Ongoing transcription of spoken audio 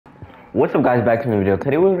What's up, guys? Back to the video.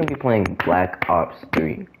 Today we're gonna be playing Black Ops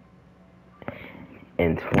 3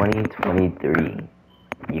 in 2023.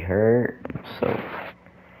 You heard? So,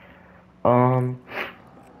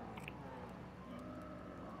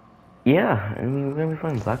 yeah. I mean, we're gonna be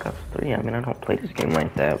playing Black Ops 3. I mean, I don't play this game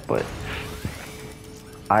like that, but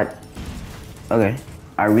I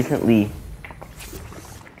recently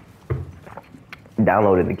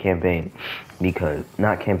downloaded the campaign because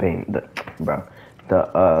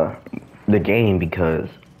the game because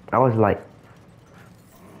I was like,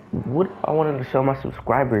 what I wanted to show my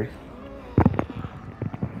subscribers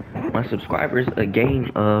a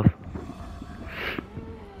game of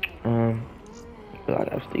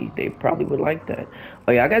Black Ops 3. They probably would like that.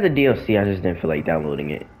 Oh yeah, I got the DLC. I just didn't feel like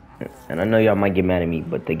downloading it, and I know y'all might get mad at me,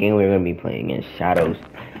 but the game we're gonna be playing is Shadows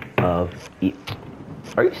of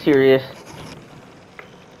Are you serious?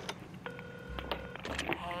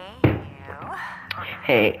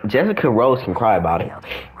 Hey, Jessica Rose can cry about it.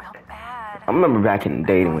 I remember back in the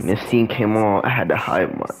day when this scene came on, I had to hide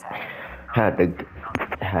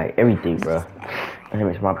everything, bro. I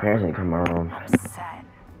wish my parents didn't come in my room.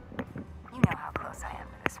 You know how close I am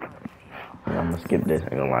to this movie. Yeah, I'm gonna skip this. I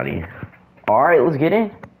ain't gonna lie to you. All right, let's get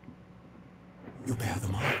in. You bear the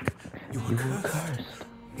mark. You were cursed.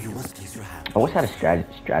 You must use your hand. I wish I had a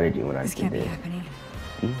strategy when I This did can't be this. happening.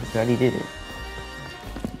 I already did it.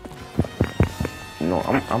 You know,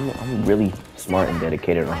 I'm really smart and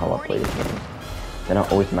dedicated on how I play this game. Then I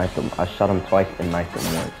always knife them. I shot them twice and knifed them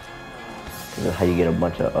once. This is how you get a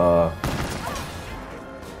bunch of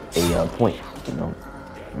points. You know,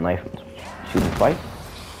 knife them, shoot them twice.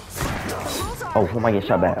 Oh, who am I getting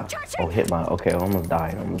shot by? Oh, hit my. Okay, I almost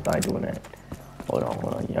died. Doing that. Hold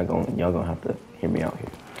on. Y'all gonna have to hear me out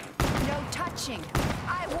here. No touching.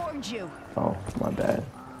 I warned you. Oh, my bad.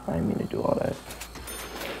 I didn't mean to do all that.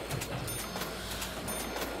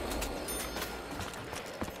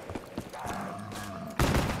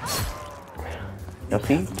 Y'all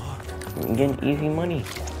see? I'm getting easy money.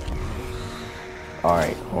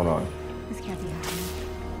 Alright, hold on. This can't be happening.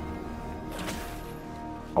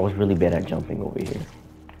 I was really bad at jumping over here.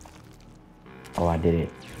 Oh, I did it.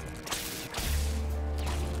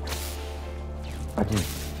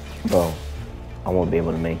 Bro, I won't be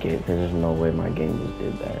able to make it because there's no way my game just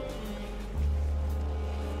did that.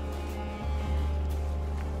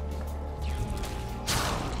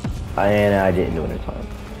 And I didn't do it in time.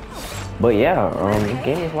 But yeah, the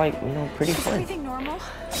game is like, you know, pretty fun. Everything normal?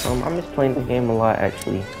 I miss playing this game a lot,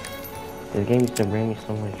 actually. This game used to bring me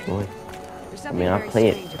so much joy. I mean, I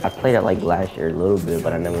played it like last year a little bit,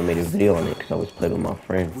 but I never made a video on it because I always played with my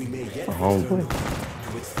friends, my homeboy.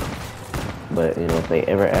 But, you know, if they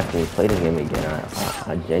ever ask me to play this game again,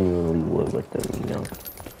 I genuinely would with them, you know.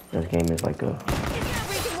 This game is like a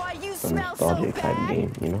nostalgic type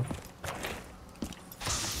game, you know.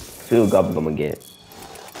 See what gobble I'm gonna get.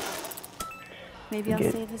 Maybe I'll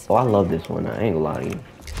save this. Oh, I love this one. I ain't gonna lie to you.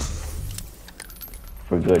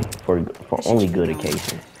 For only good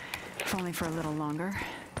occasions. If only for a little longer.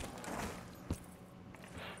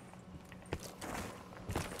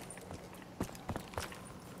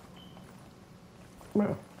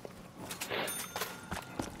 Bro.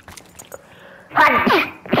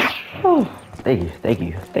 Oh, thank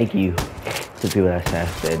you to people that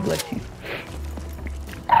said bless you.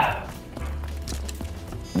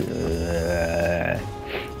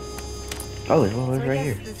 Oh, it's one right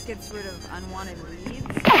here. This gets rid of unwanted leads.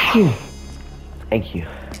 Thank you.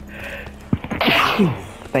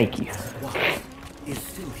 Thank you. Is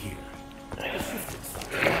still here.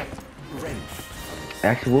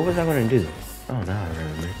 Actually, what was I gonna do? Oh, now I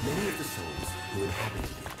remember. Many of the souls who inhabited it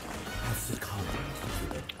have succumbed to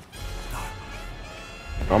the dark.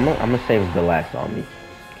 I'm gonna save the last zombie.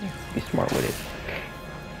 Be smart with it.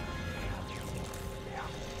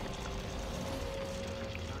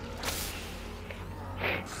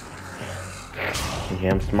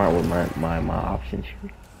 Yeah, I'm smart with my options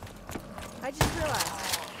here. I just realized.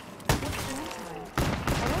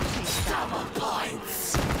 Double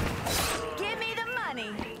points. Give me the money.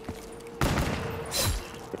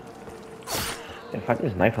 If I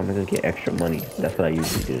just knife, I'm gonna just get extra money. That's what I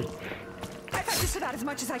usually do. I've had just about as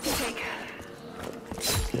much as I can take.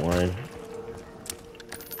 1,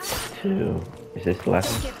 2. Is this the last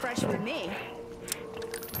one? Get fresh for me.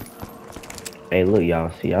 Hey, look, y'all.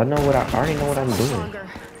 See, y'all know what I already know what I'm doing.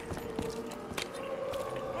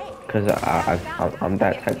 Cause I'm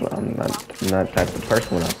that type of I'm not that type of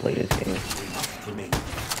person when I play this game.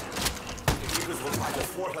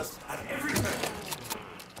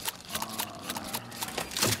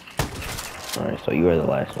 All right, so you are the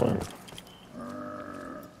last one.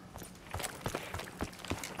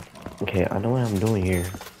 Okay, I know what I'm doing here.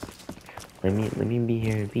 Let me be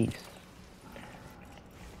here in peace.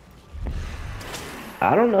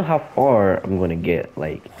 I don't know how far I'm gonna get.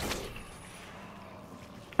 Like,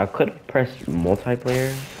 I could have pressed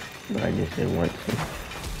multiplayer, but I just didn't want to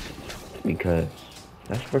because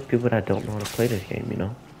that's for people that don't know how to play this game. You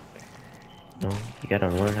know, you gotta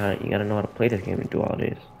learn how. You gotta know how to play this game and do all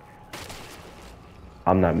this.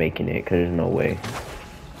 I'm not making it because there's no way.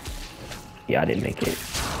 Yeah, I didn't make it.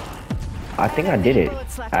 I think I did it.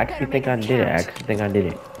 I actually think I did it. I actually think I did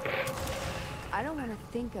it. I don't want to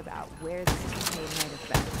think about where this campaign might have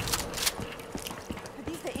been. Are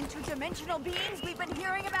these the interdimensional beings we've been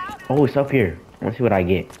hearing about? Oh, it's up here. Let's see what I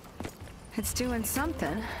get. It's doing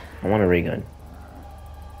something. I want a ray gun.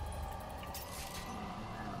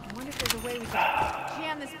 I wonder if there's a way we can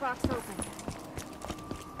jam this box open.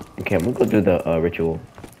 Okay, we'll go do the ritual.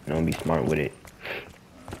 And I'll be smart with it.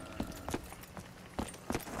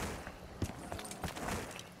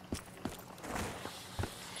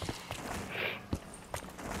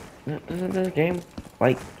 Doesn't this game,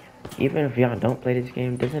 like, even if y'all don't play this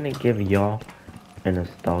game, doesn't it give y'all a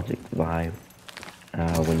nostalgic vibe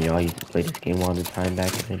when y'all used to play this game all the time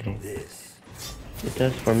back in the day? It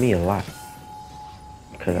does for me a lot.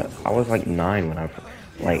 Because I was like 9 when I,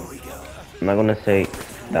 like, I'm not gonna say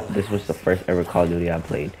that this was the first ever Call of Duty I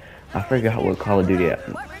played. I forgot what Call of Duty I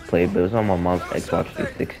played, but it was on my mom's Xbox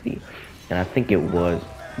 360. And I think it was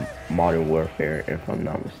Modern Warfare, if I'm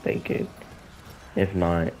not mistaken. If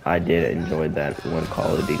not, I did enjoy that one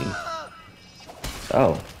Call of Duty.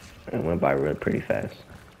 Oh, it went by really pretty fast.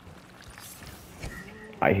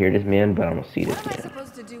 I hear this man, but I don't see this man. What am I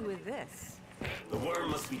supposed to do with this? The worm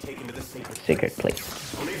must be taken to the Sacred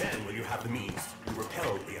place. Only then will you have the means to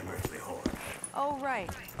repel the unearthly horde. Oh, right.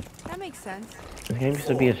 That makes sense. This game used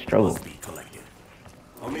to be a struggle. Must be collected.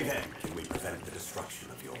 Only then can we prevent the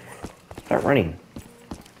destruction of your world. Start running.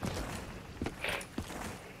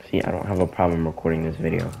 See, I don't have a problem recording this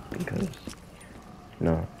video because,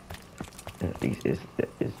 no,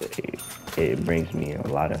 it brings me a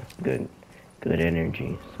lot of good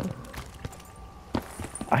energy. So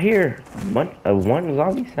I hear one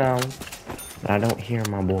zombie sound, but I don't hear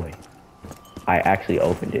my boy. I actually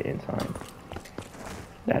opened it in time.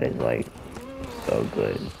 That is like so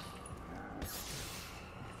good.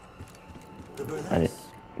 I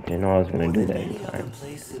didn't know I was gonna do that in time.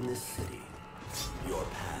 Place in this city. Your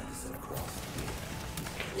paths have crossed.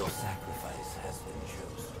 Your sacrifice has been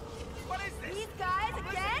chosen. These guys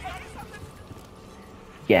again?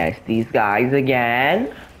 Yes, these guys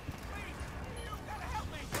again.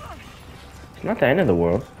 It's not the end of the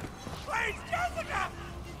world.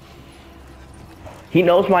 He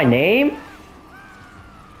knows my name?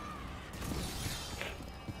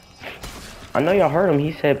 I know y'all heard him.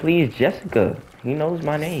 He said, please, Jessica. He knows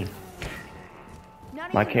my name.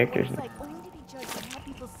 My character's name.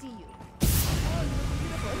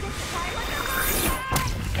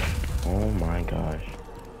 Oh my gosh.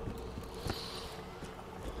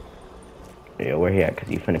 Yeah, where he at? Cause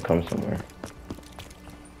he finna come somewhere.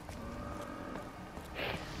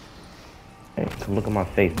 Hey, come look at my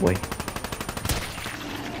face, boy.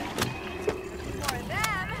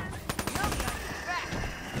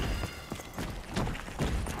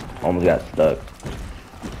 Almost got stuck.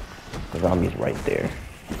 The zombie's right there.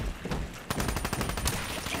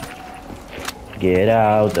 Get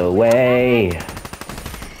out the way.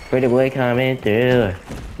 Pretty boy coming through.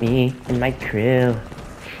 Me and my crew.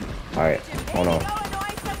 Alright, hold on.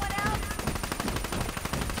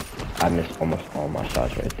 I missed almost all my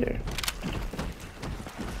shots right there.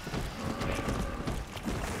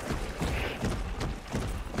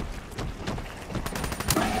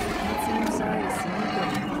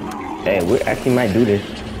 Hey, we actually might do this.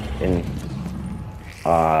 And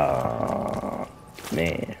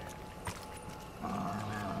man.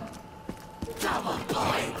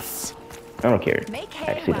 I don't care. I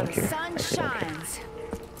actually don't care.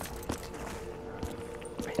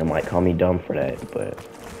 They might call me dumb for that, but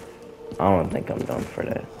I don't think I'm dumb for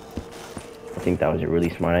that. I think that was a really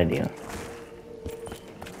smart idea.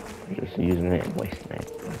 Just using it and wasting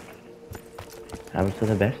it. Happens to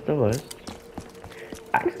the best of us.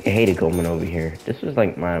 I actually hated going over here. This was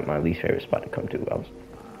like my least favorite spot to come to. I was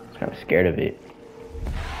kind of scared of it.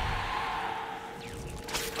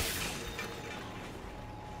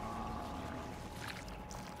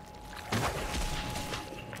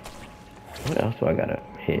 What else do I gotta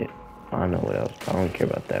hit? I don't know what else. I don't care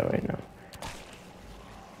about that right now.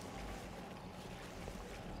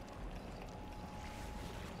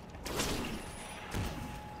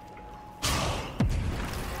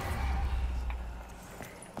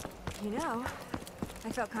 You know, I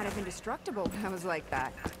I felt kind of indestructible when I was like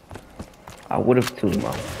that. I would have too,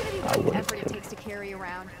 Mom. It's gonna be I worth the would have effort it too. takes to carry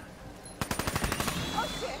around. Oh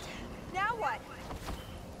shit! Now what?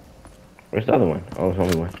 Where's the other one? Oh, there's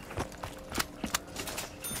only one.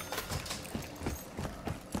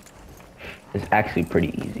 It's actually pretty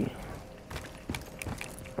easy.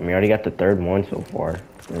 I mean, I already got the third one so far.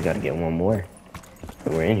 We gotta get one more.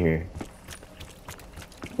 And we're in here.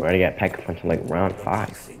 We already got Pack-a-Punch in like round 5.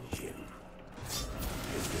 Boxing gym.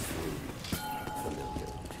 Is this room familiar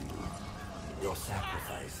to you? Your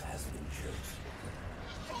sacrifice has been chosen.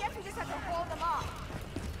 I guess we just have to hold them off.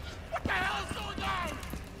 What the hell is going on?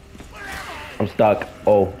 Where am I? I'm stuck.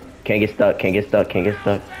 Oh, can't get stuck. Can't get stuck. Can't get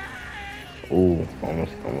stuck. Ooh,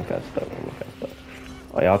 almost got stuck. Almost got stuck.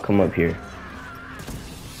 Oh, y'all come up here.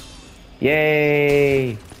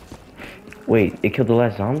 Yay! Wait, it killed the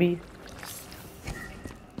last zombie?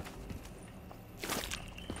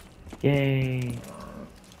 Yay!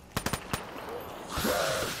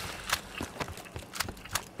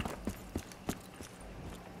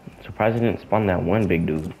 Surprised it didn't spawn that one big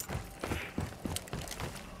dude.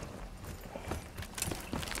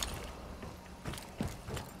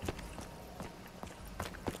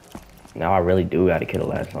 Now I really do gotta kill the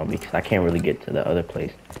last zombie because I can't really get to the other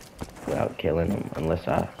place without killing him unless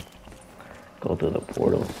I go through the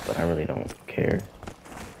portal, but I really don't care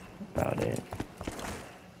about it.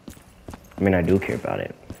 I mean, I do care about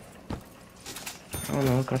it. I don't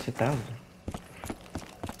know, it costs 1,000.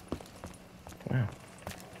 Wow.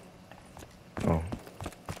 Oh,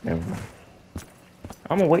 never mind.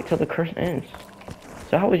 I'm gonna wait till the curse ends.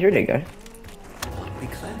 So how was your day, guys? Be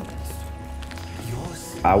cleansed. Your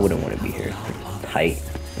sin I wouldn't want to be here. It's pretty tight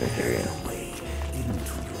in this area. away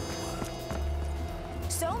into your world.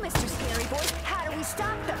 So, Mr. Scary Boy, how do we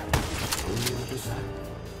stop them? Only the desire.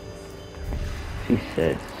 She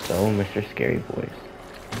said, so Mr. Scary Boys.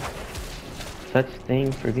 Such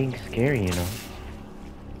thing for being scary, you know.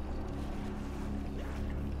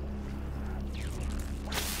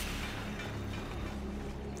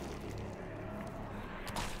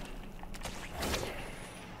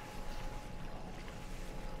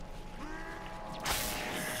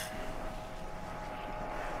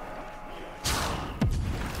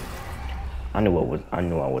 I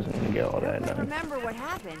knew I wasn't gonna get all that I don't done. remember what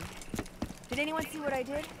happened. Did anyone see what I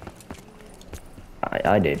did?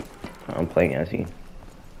 I did. I'm playing as he.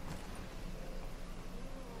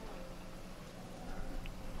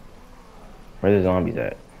 Where the zombies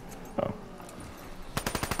at? Oh.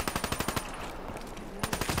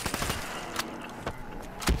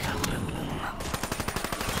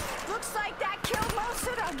 Looks like that killed most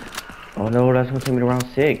of them. Oh no, that's gonna take me to round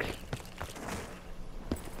 6.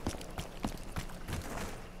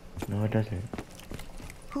 No, it doesn't.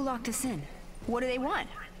 Who locked us in? What do they want?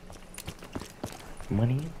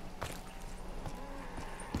 Money?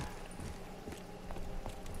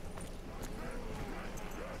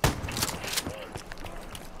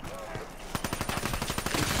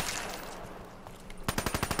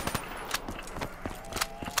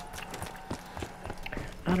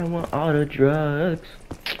 I don't want all the drugs,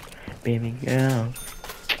 baby girl.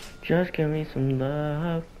 Just give me some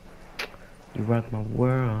love. You rock my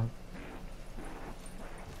world.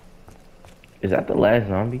 Is that the last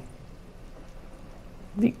zombie?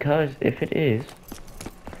 Because if it is,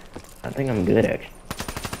 I think I'm good actually.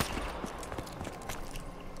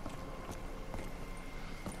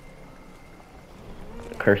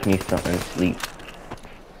 The curse needs to unsleep.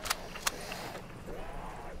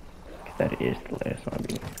 That is the last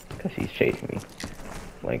zombie. Because he's chasing me.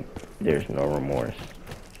 Like, there's no remorse.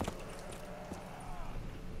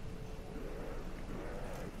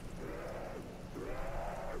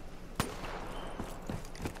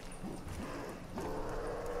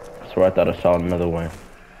 I swear I thought I saw another one.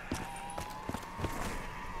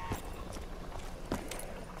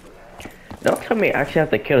 Don't tell me I actually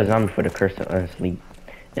have to kill a zombie for the curse to unsleep.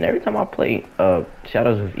 And every time I play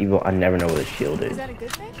Shadows of Evil, I never know where the shield is. Is that a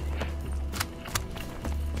good thing?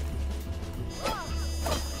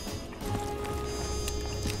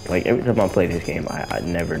 Like, every time I play this game, I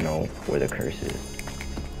never know where the curse is.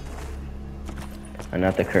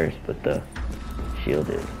 Not the curse, but the shield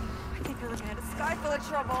is. I think we're looking at a sky full of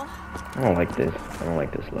trouble. I don't like this. I don't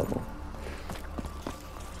like this level.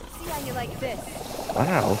 See how you like this. Why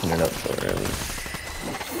did I open it up so early?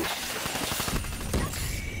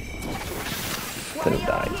 Why Could have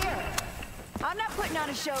y'all died. here? I'm not putting on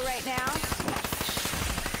a show right now.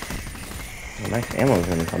 Well, nice ammo's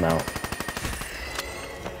gonna come out.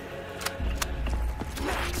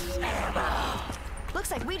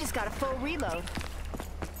 Looks like we just got a full reload.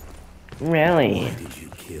 Really? What did you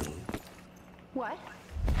kill? What?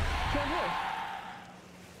 Kill who?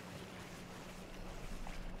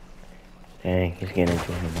 Dang, he's getting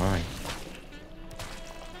into her mind.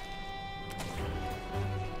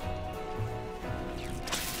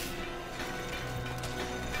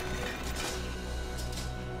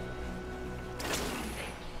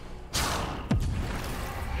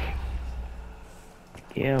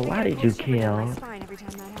 Yeah, why did you kill? My spine every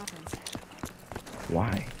time that happens.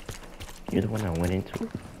 Why? You're the one I went into?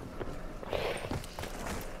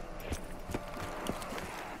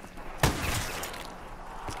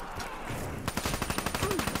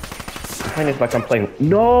 Playing this like I'm playing.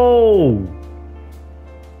 No!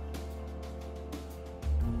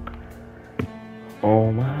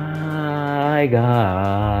 Oh my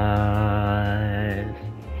God.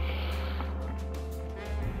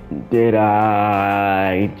 Did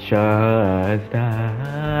I just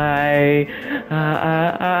die?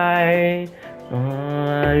 I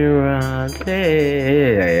run six.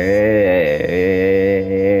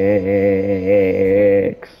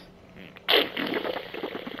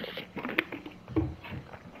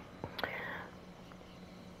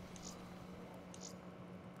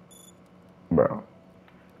 Bro.